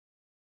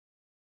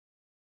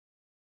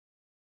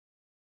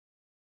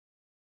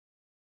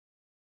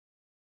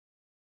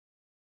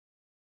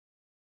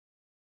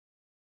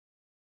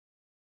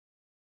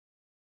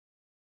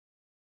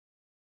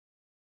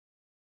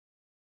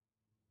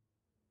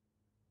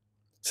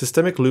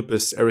Systemic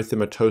lupus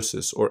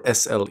erythematosus, or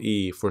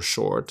SLE for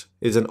short,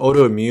 is an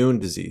autoimmune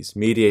disease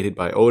mediated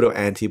by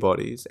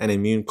autoantibodies and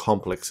immune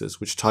complexes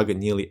which target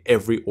nearly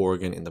every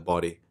organ in the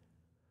body.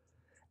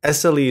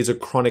 SLE is a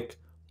chronic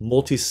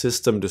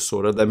multi-system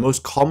disorder that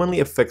most commonly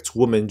affects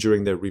women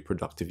during their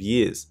reproductive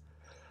years.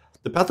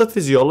 The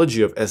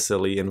pathophysiology of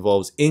SLE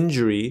involves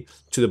injury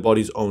to the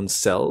body's own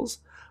cells,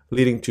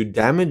 leading to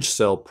damaged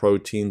cell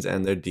proteins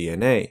and their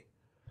DNA.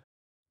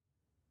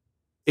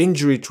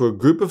 Injury to a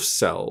group of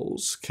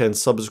cells can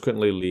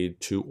subsequently lead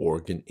to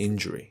organ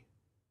injury.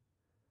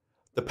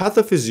 The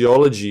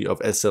pathophysiology of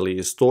SLE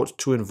is thought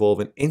to involve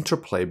an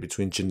interplay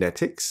between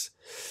genetics.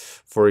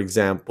 For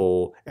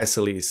example,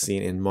 SLE is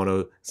seen in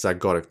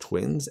monozygotic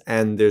twins,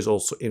 and there's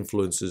also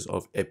influences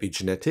of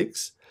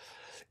epigenetics,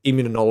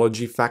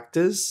 immunology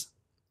factors,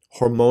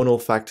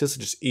 hormonal factors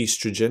such as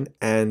estrogen,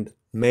 and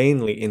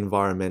mainly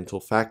environmental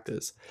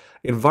factors.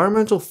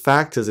 Environmental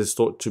factors is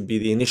thought to be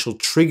the initial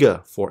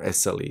trigger for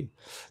SLE.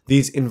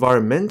 These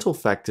environmental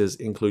factors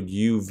include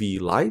UV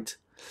light,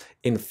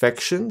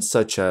 infections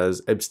such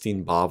as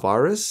Epstein-Barr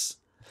virus,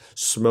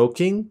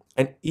 smoking,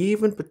 and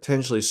even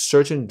potentially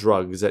certain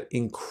drugs that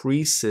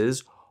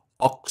increases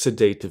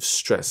oxidative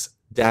stress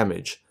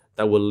damage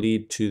that will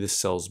lead to the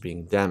cells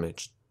being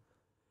damaged.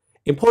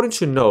 Important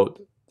to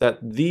note that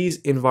these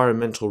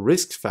environmental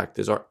risk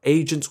factors are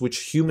agents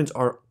which humans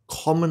are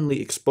commonly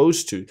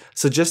exposed to,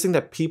 suggesting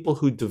that people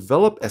who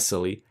develop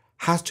SLE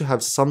have to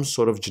have some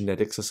sort of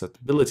genetic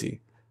susceptibility.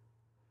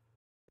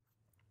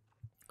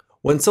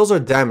 When cells are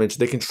damaged,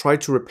 they can try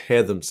to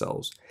repair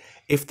themselves.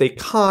 If they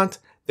can't,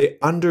 they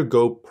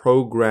undergo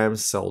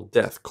programmed cell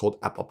death called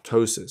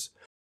apoptosis.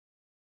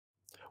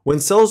 When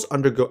cells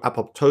undergo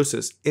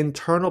apoptosis,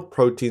 internal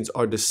proteins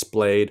are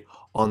displayed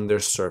on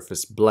their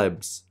surface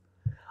blebs.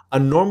 A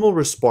normal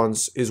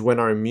response is when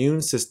our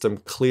immune system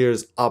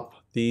clears up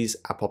these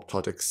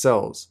apoptotic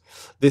cells.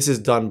 This is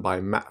done by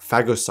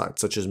phagocytes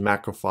such as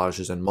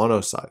macrophages and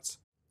monocytes.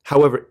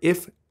 However,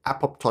 if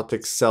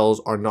apoptotic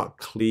cells are not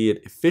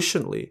cleared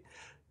efficiently,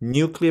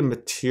 nuclear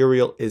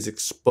material is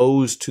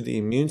exposed to the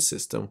immune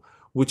system,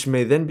 which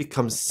may then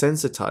become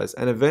sensitized,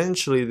 and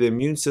eventually the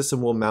immune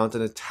system will mount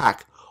an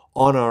attack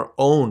on our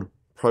own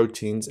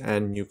proteins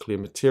and nuclear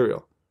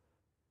material.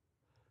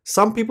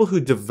 Some people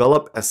who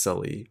develop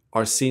SLE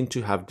are seen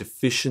to have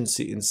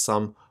deficiency in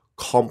some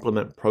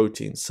complement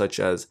proteins such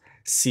as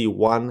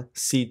C1,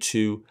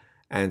 C2,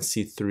 and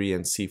C3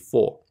 and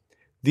C4.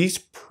 These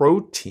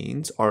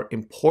proteins are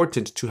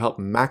important to help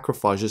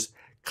macrophages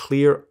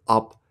clear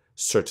up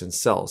certain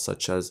cells,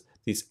 such as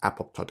these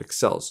apoptotic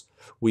cells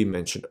we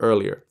mentioned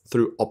earlier,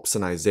 through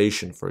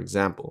opsonization, for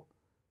example.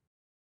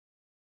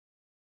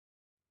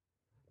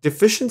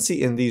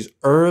 Deficiency in these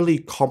early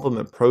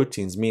complement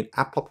proteins mean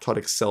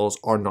apoptotic cells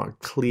are not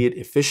cleared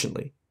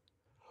efficiently.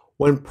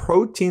 When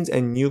proteins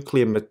and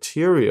nuclear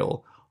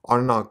material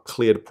are not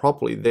cleared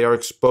properly, they are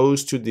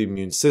exposed to the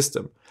immune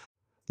system.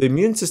 The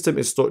immune system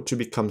is thought to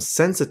become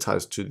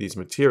sensitized to these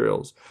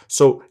materials,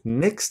 so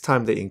next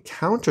time they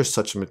encounter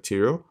such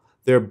material,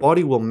 their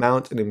body will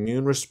mount an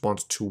immune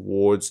response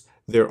towards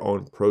their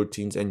own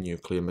proteins and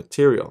nuclear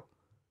material.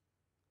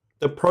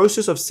 The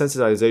process of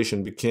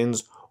sensitization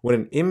begins when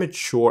an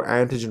immature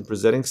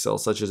antigen-presenting cell,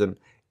 such as an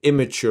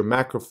immature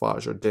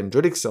macrophage or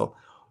dendritic cell,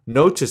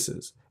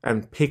 notices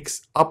and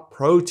picks up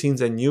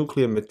proteins and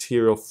nuclear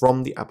material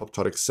from the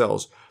apoptotic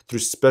cells through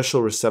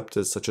special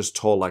receptors such as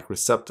toll-like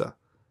receptor.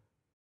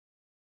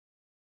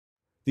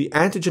 The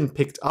antigen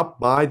picked up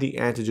by the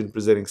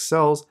antigen-presenting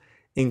cells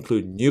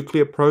include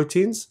nuclear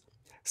proteins,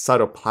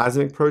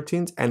 cytoplasmic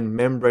proteins, and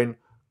membrane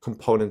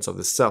components of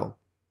the cell.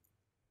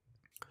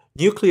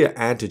 Nuclear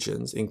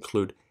antigens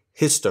include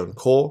histone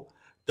core,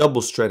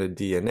 double-stranded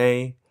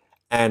DNA,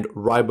 and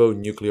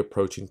ribonuclear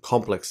protein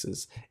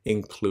complexes,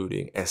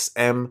 including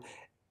SM,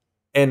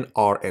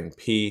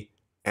 nRNP,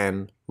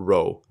 and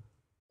Rho.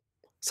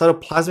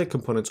 Cytoplasmic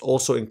components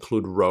also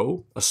include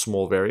Rho, a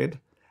small variant,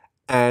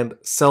 and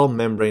cell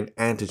membrane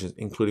antigens,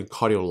 including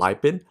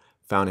cardiolipin,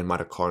 found in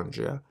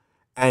mitochondria,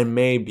 and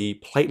may be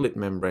platelet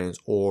membranes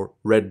or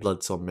red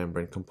blood cell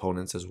membrane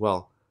components as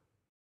well.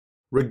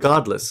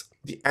 Regardless,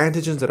 the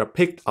antigens that are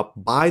picked up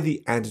by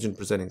the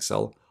antigen-presenting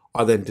cell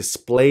are then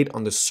displayed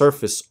on the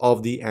surface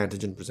of the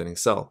antigen-presenting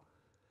cell.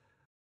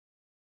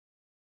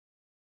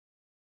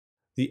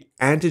 The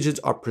antigens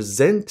are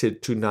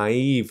presented to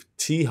naive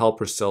T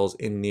helper cells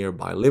in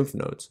nearby lymph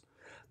nodes.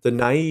 The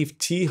naive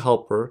T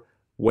helper,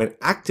 when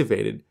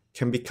activated,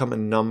 can become a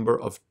number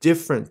of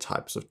different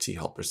types of T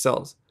helper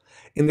cells.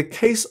 In the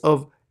case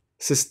of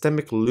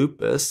systemic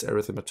lupus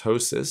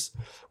erythematosus,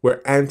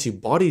 where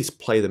antibodies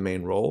play the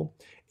main role,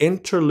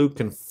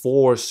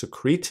 interleukin-4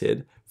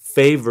 secreted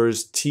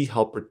favors T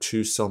helper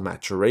 2 cell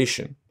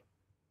maturation.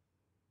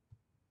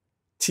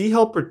 T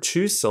helper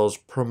 2 cells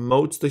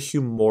promotes the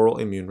humoral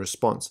immune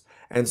response,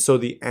 and so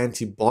the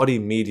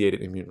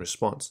antibody-mediated immune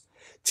response.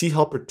 T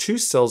helper 2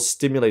 cells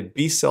stimulate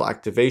B cell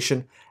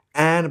activation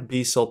and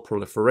B cell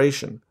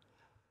proliferation.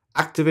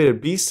 Activated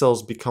B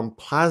cells become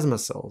plasma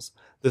cells,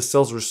 the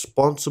cells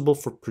responsible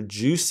for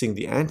producing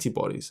the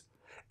antibodies.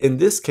 In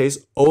this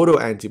case,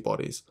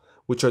 autoantibodies,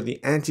 which are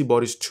the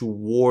antibodies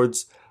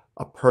towards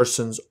a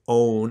person's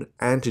own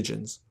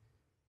antigens.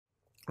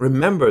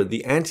 Remember,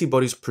 the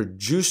antibodies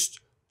produced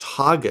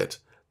target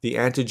the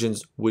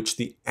antigens which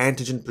the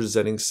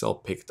antigen-presenting cell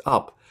picked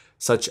up,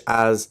 such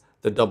as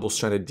the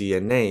double-stranded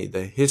DNA,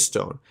 the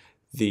histone,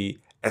 the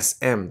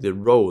SM, the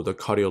Rho, the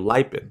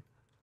cardiolipin.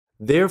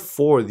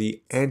 Therefore,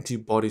 the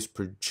antibodies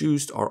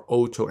produced are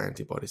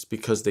autoantibodies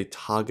because they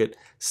target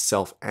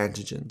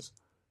self-antigens.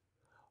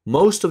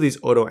 Most of these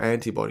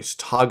autoantibodies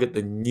target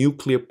the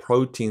nuclear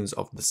proteins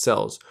of the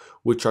cells,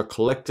 which are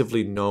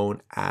collectively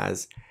known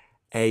as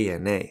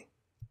ANA.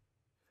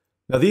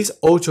 Now, these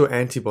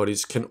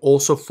autoantibodies can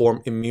also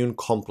form immune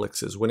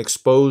complexes when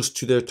exposed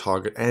to their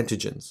target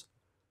antigens.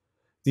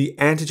 The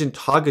antigen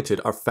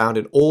targeted are found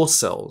in all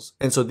cells,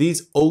 and so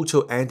these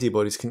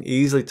autoantibodies can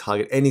easily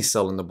target any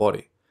cell in the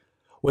body.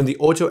 When the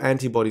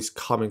autoantibodies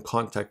come in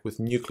contact with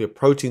nuclear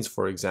proteins,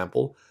 for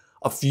example,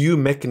 a few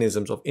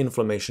mechanisms of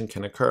inflammation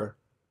can occur.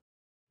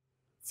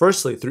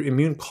 Firstly, through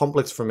immune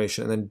complex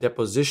formation and then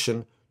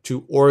deposition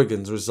to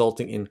organs,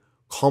 resulting in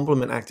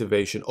complement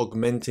activation,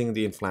 augmenting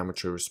the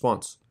inflammatory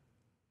response.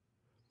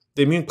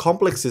 The immune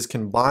complexes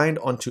can bind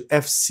onto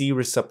Fc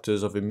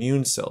receptors of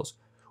immune cells,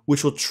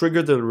 which will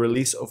trigger the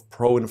release of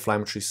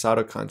pro-inflammatory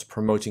cytokines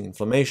promoting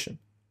inflammation.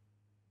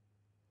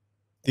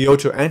 The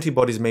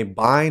autoantibodies may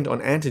bind on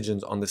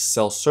antigens on the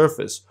cell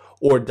surface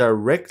or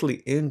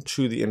directly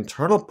into the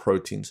internal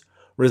proteins,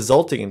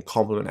 resulting in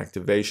complement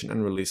activation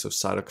and release of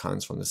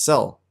cytokines from the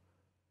cell.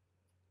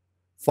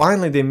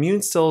 Finally, the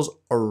immune cells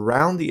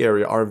around the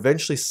area are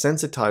eventually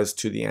sensitized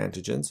to the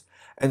antigens,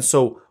 and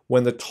so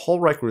when the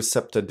toll-like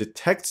receptor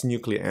detects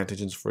nuclear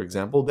antigens, for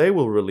example, they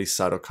will release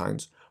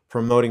cytokines,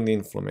 promoting the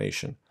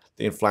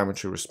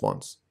inflammatory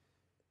response.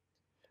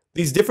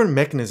 These different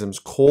mechanisms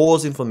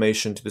cause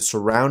inflammation to the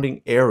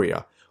surrounding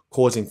area,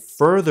 causing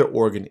further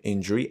organ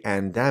injury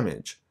and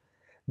damage.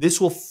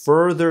 This will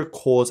further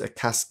cause a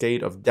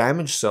cascade of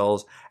damaged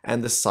cells,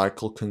 and the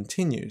cycle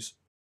continues.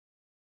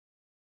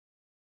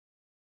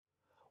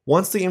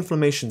 Once the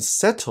inflammation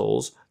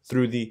settles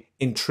through the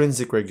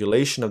intrinsic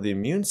regulation of the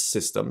immune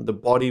system, the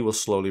body will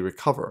slowly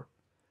recover.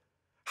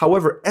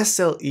 However,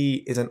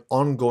 SLE is an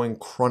ongoing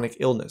chronic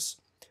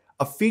illness.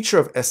 A feature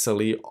of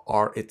SLE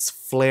are its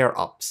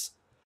flare-ups.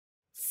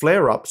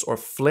 Flare-ups or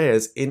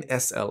flares in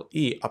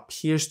SLE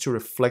appears to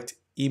reflect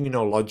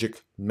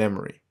immunologic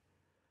memory.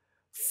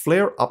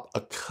 Flare-up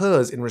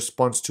occurs in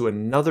response to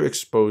another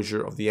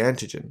exposure of the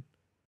antigen.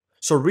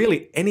 So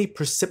really, any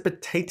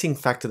precipitating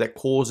factor that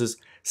causes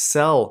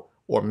cell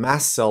or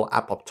mast cell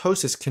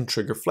apoptosis can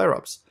trigger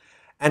flare-ups.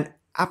 And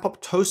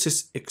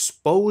apoptosis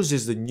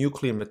exposes the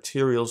nuclear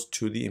materials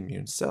to the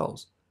immune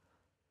cells.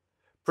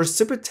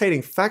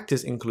 Precipitating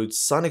factors include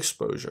sun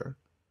exposure,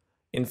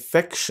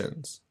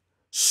 infections,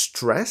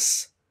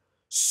 stress,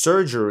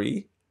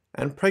 surgery,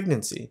 and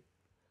pregnancy.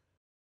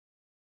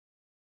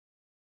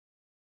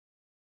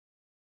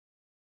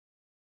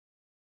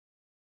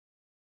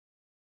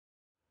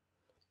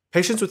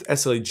 Patients with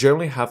SLE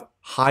generally have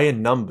higher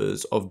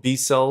numbers of B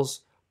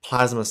cells,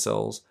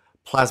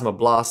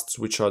 plasmablasts,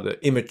 which are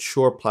the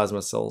immature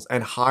plasma cells,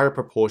 and higher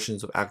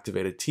proportions of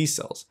activated T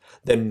cells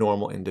than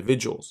normal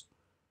individuals.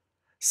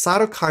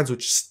 Cytokines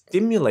which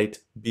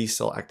stimulate B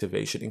cell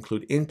activation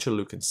include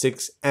interleukin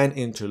 6 and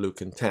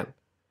interleukin 10.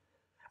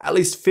 At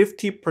least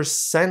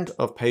 50%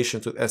 of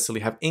patients with SLE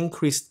have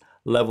increased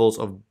levels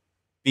of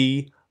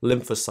B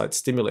lymphocyte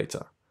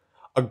stimulator,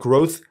 a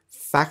growth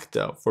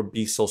factor for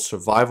B cell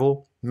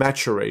survival,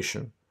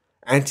 maturation,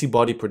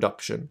 antibody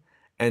production,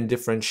 and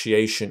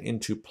differentiation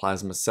into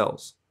plasma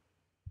cells.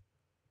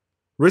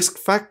 Risk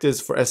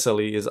factors for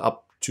SLE is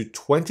up to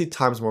 20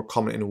 times more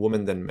common in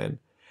women than men,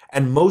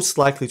 and most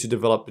likely to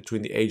develop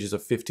between the ages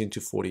of 15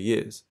 to 40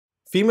 years.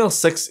 Female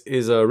sex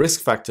is a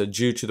risk factor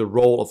due to the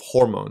role of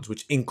hormones,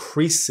 which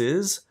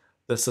increases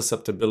the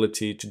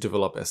susceptibility to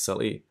develop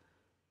SLE.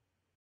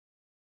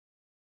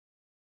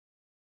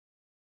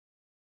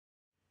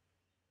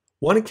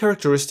 One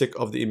characteristic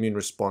of the immune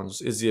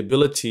response is the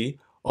ability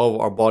of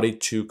our body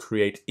to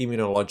create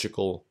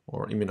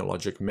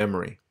immunologic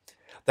memory.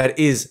 That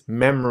is,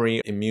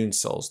 memory immune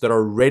cells that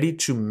are ready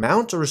to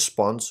mount a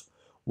response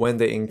when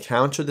they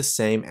encounter the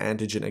same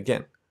antigen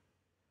again.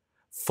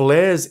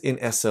 Flares in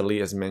SLE,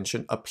 as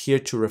mentioned, appear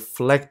to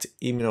reflect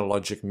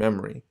immunologic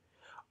memory,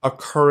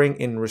 occurring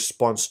in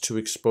response to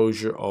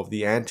exposure of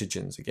the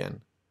antigens again.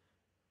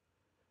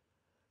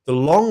 The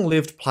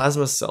long-lived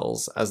plasma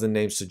cells, as the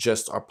name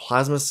suggests, are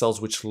plasma cells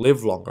which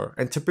live longer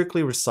and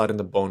typically reside in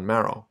the bone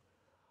marrow.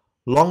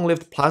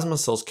 Long-lived plasma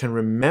cells can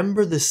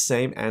remember the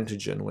same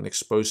antigen when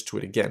exposed to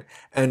it again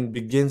and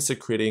begin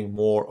secreting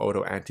more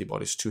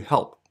autoantibodies to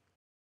help.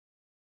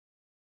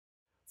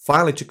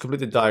 Finally, to complete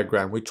the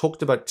diagram, we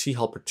talked about T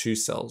helper 2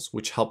 cells,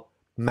 which help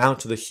mount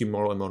the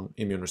humoral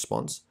immune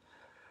response.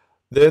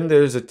 Then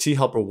there's a T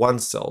helper 1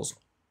 cells,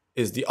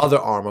 is the other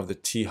arm of the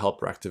T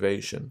helper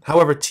activation.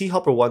 However, T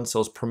helper 1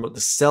 cells promote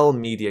the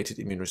cell-mediated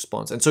immune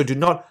response and so do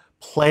not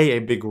play a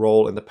big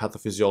role in the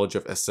pathophysiology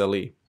of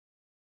SLE.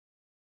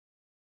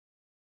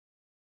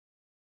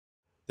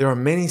 There are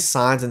many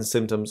signs and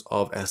symptoms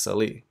of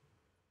SLE.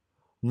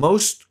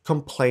 Most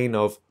complain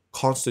of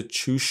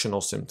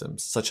constitutional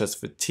symptoms such as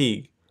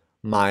fatigue,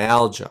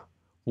 myalgia,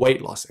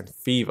 weight loss, and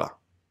fever.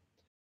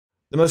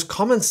 The most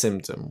common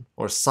symptom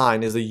or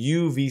sign is a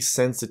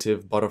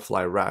UV-sensitive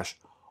butterfly rash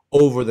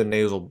over the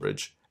nasal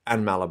bridge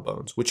and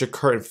malabones, which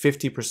occur in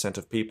 50%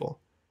 of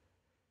people.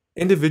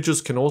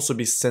 Individuals can also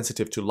be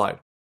sensitive to light.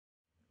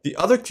 The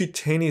other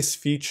cutaneous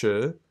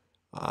feature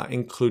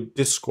include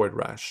discoid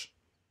rash.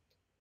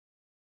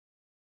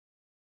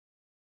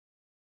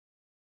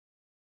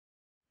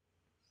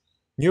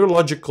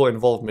 Neurological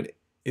involvement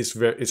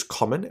is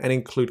common and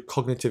include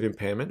cognitive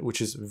impairment,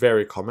 which is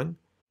very common.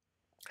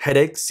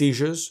 Headaches,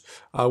 seizures,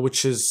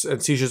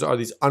 seizures are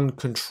these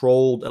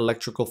uncontrolled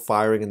electrical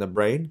firing in the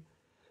brain,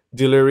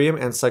 delirium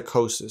and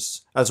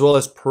psychosis, as well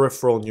as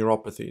peripheral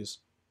neuropathies.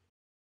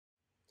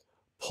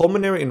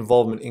 Pulmonary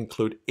involvement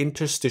include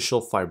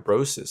interstitial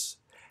fibrosis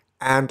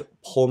and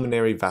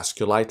pulmonary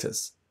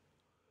vasculitis.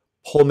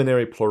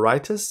 Pulmonary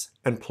pleuritis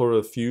and pleural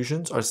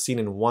effusions are seen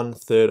in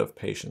 1/3 of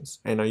patients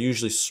and are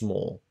usually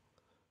small.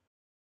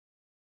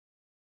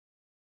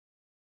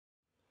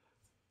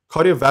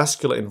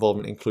 Cardiovascular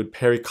involvement include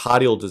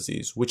pericardial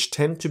disease, which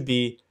tend to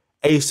be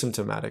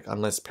asymptomatic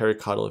unless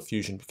pericardial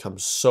effusion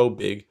becomes so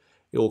big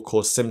it will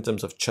cause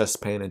symptoms of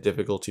chest pain and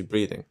difficulty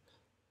breathing.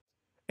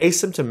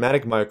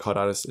 Asymptomatic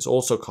myocarditis is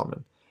also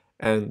common,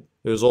 and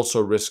there is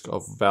also a risk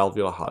of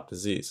valvular heart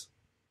disease.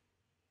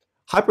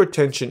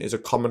 Hypertension is a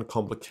common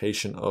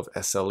complication of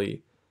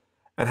SLE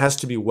and has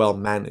to be well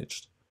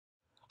managed.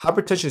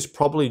 Hypertension is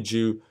probably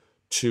due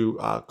to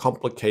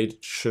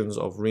complications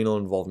of renal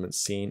involvement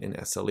seen in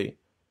SLE.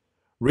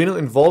 Renal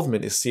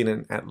involvement is seen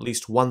in at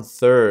least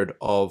 1/3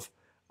 of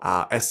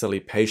SLE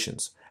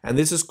patients, and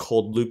this is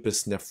called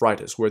lupus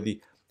nephritis, where the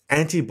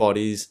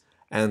antibodies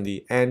and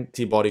the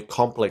antibody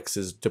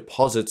complexes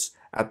deposits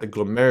at the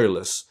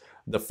glomerulus,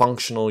 the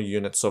functional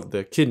units of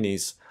the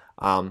kidneys,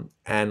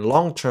 and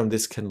long-term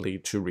this can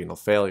lead to renal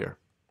failure.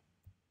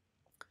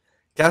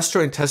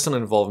 Gastrointestinal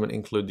involvement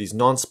include these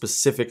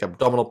non-specific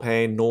abdominal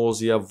pain,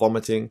 nausea,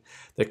 vomiting,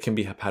 there can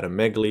be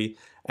hepatomegaly,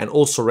 and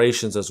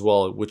ulcerations as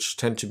well, which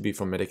tend to be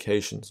from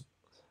medications.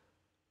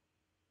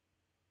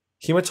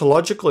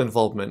 Hematological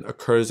involvement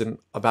occurs in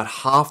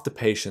about half the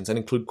patients and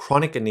include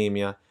chronic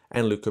anemia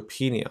and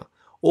leukopenia.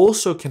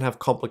 Also can have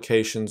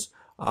complications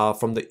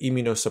from the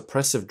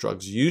immunosuppressive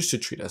drugs used to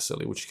treat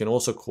SLE, which can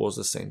also cause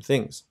the same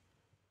things.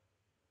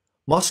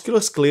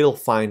 Musculoskeletal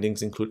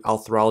findings include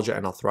arthralgia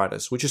and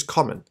arthritis, which is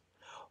common.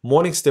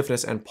 Morning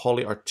stiffness and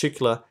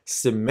polyarticular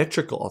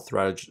symmetrical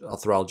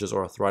arthralgias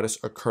or arthritis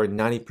occur in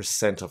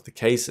 90% of the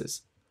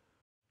cases.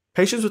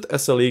 Patients with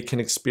SLE can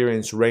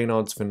experience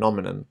Raynaud's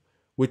phenomenon,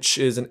 which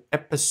is an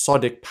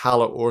episodic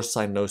pallor or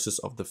cyanosis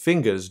of the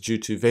fingers due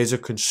to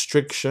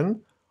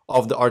vasoconstriction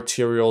of the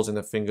arterioles in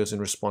the fingers in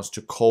response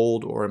to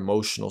cold or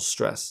emotional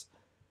stress.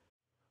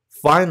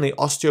 Finally,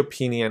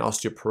 osteopenia and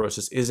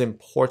osteoporosis is an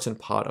important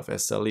part of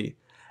SLE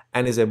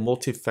and is a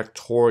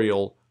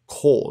multifactorial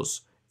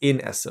cause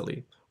in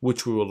SLE,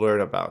 which we will learn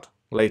about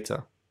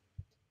later.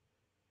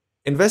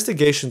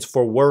 Investigations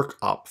for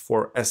workup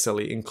for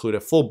SLE include a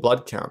full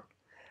blood count,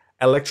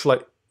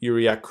 electrolyte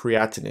urea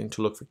creatinine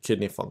to look for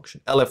kidney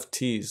function,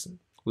 LFTs,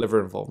 liver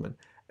involvement,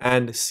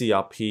 and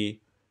CRP,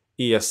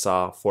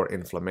 ESR for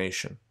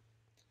inflammation.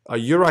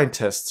 Urine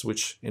tests,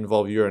 which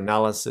involve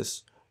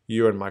urinalysis,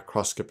 urine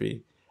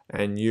microscopy,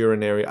 and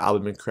urinary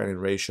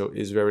albumin-creatinine ratio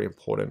is very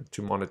important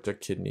to monitor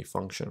kidney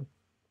function.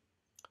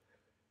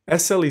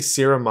 SLE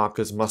serum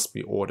markers must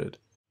be ordered.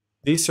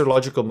 These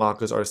serological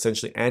markers are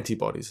essentially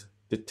antibodies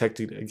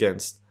detected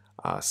against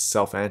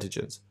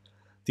self-antigens.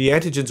 The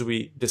antigens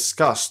we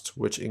discussed,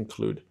 which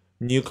include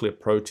nuclear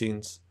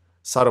proteins,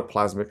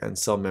 cytoplasmic and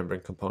cell membrane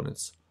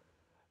components.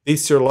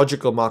 These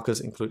serological markers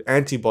include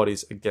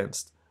antibodies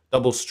against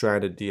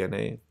double-stranded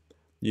DNA.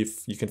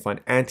 You can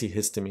find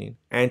antihistamine,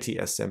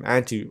 anti-SM,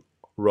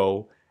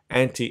 anti-Rho,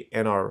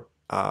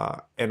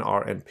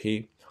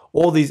 anti-NRNP.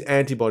 All these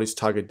antibodies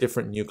target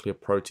different nuclear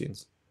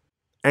proteins.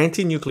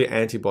 Anti-nuclear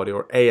antibody,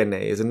 or ANA,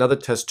 is another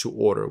test to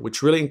order,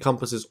 which really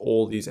encompasses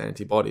all these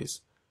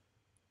antibodies.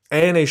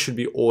 ANA should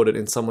be ordered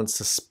in someone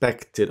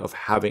suspected of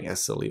having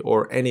SLE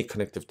or any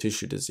connective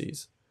tissue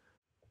disease.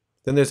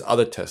 Then there's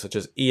other tests such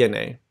as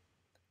ENA,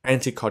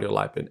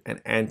 anticardiolipin,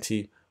 and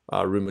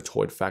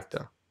anti-rheumatoid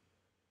factor.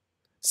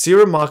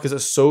 Serum markers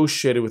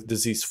associated with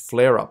disease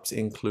flare-ups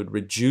include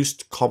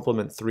reduced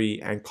complement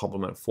 3 and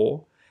complement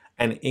 4,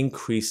 and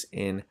increase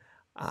in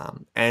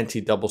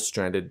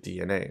anti-double-stranded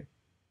DNA.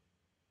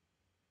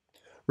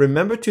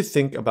 Remember to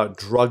think about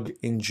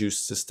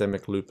drug-induced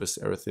systemic lupus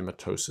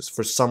erythematosus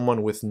for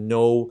someone with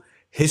no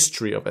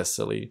history of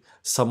SLE,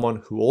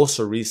 someone who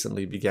also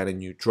recently began a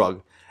new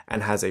drug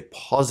and has a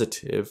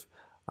positive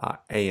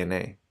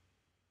ANA.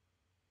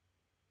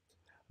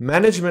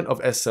 Management of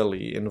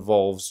SLE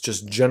involves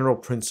just general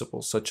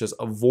principles such as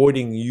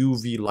avoiding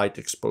UV light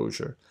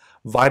exposure,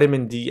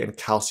 vitamin D and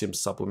calcium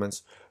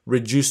supplements,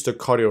 reduce the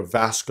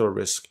cardiovascular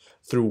risk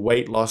through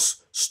weight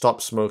loss,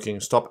 stop smoking,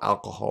 stop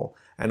alcohol,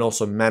 and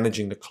also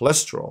managing the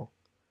cholesterol.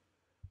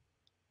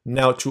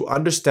 Now, to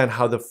understand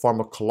how the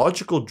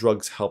pharmacological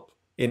drugs help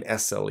in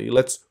SLE,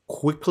 let's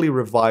quickly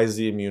revise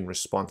the immune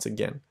response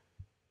again.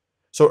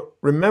 So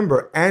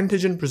remember,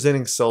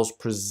 antigen-presenting cells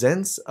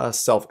presents a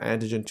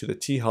self-antigen to the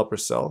T helper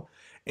cell.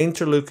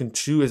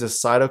 Interleukin-2 is a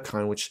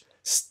cytokine which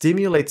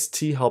stimulates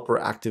T helper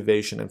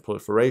activation and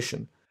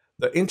proliferation.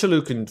 The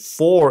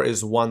interleukin-4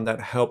 is one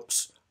that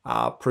helps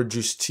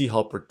produce T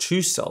helper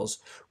 2 cells,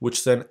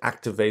 which then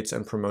activates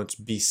and promotes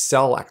B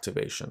cell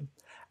activation.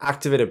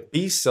 Activated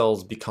B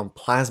cells become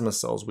plasma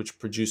cells, which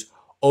produce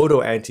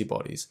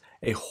autoantibodies,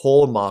 a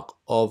hallmark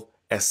of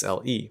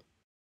SLE.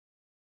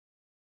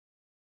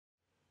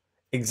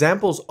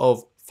 Examples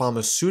of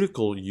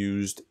pharmaceutical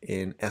used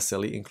in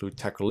SLE include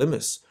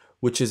tacrolimus,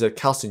 which is a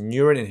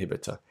calcineurin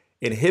inhibitor,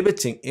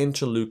 inhibiting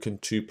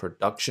interleukin-2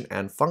 production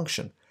and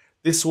function.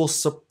 This will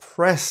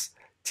suppress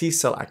T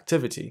cell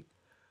activity.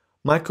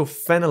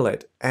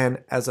 Mycophenolate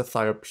and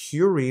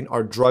azathioprine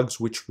are drugs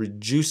which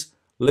reduce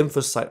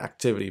lymphocyte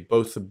activity,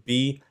 both the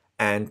B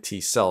and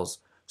T cells,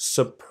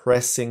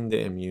 suppressing the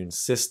immune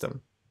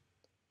system.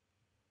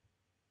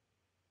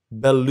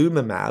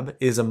 Belimumab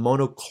is a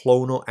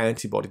monoclonal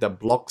antibody that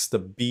blocks the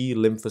B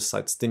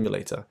lymphocyte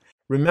stimulator.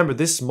 Remember,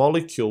 this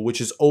molecule,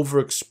 which is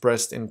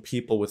overexpressed in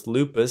people with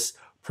lupus,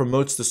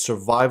 promotes the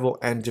survival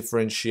and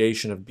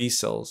differentiation of B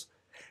cells.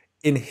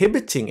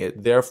 Inhibiting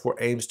it, therefore,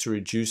 aims to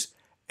reduce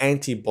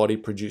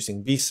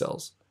antibody-producing B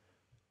cells.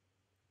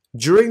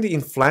 During the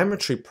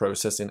inflammatory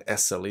process in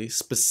SLE,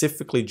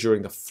 specifically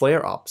during the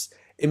flare-ups,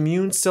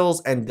 immune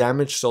cells and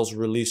damaged cells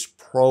release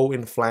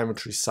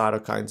pro-inflammatory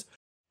cytokines.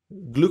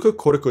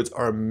 Glucocorticoids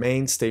are a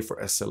mainstay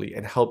for SLE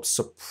and help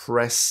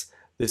suppress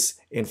this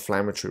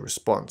inflammatory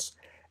response.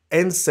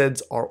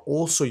 NSAIDs are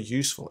also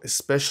useful,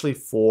 especially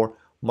for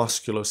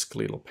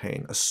musculoskeletal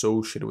pain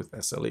associated with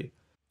SLE.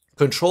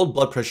 Controlled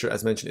blood pressure,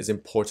 as mentioned, is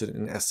important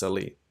in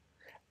SLE.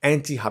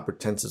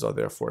 Antihypertensives are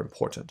therefore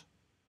important.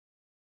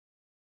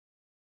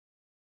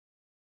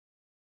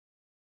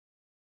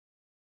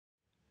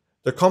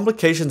 The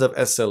complications of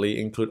SLE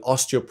include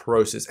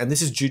osteoporosis, and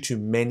this is due to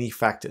many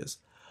factors.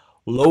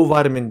 Low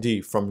vitamin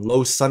D from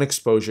low sun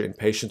exposure in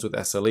patients with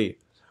SLE,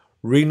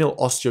 renal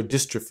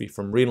osteodystrophy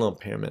from renal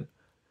impairment,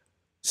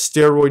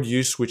 steroid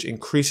use which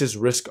increases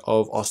risk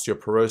of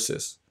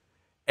osteoporosis,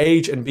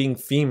 age and being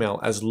female,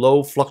 as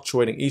low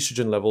fluctuating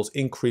estrogen levels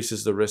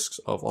increases the risks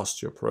of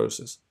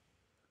osteoporosis.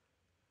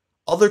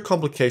 Other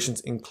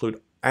complications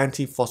include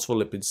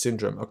antiphospholipid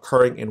syndrome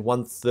occurring in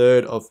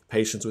 1/3 of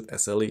patients with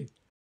SLE.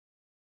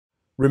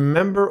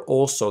 Remember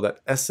also that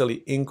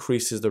SLE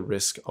increases the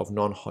risk of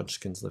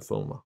non-Hodgkin's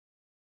lymphoma.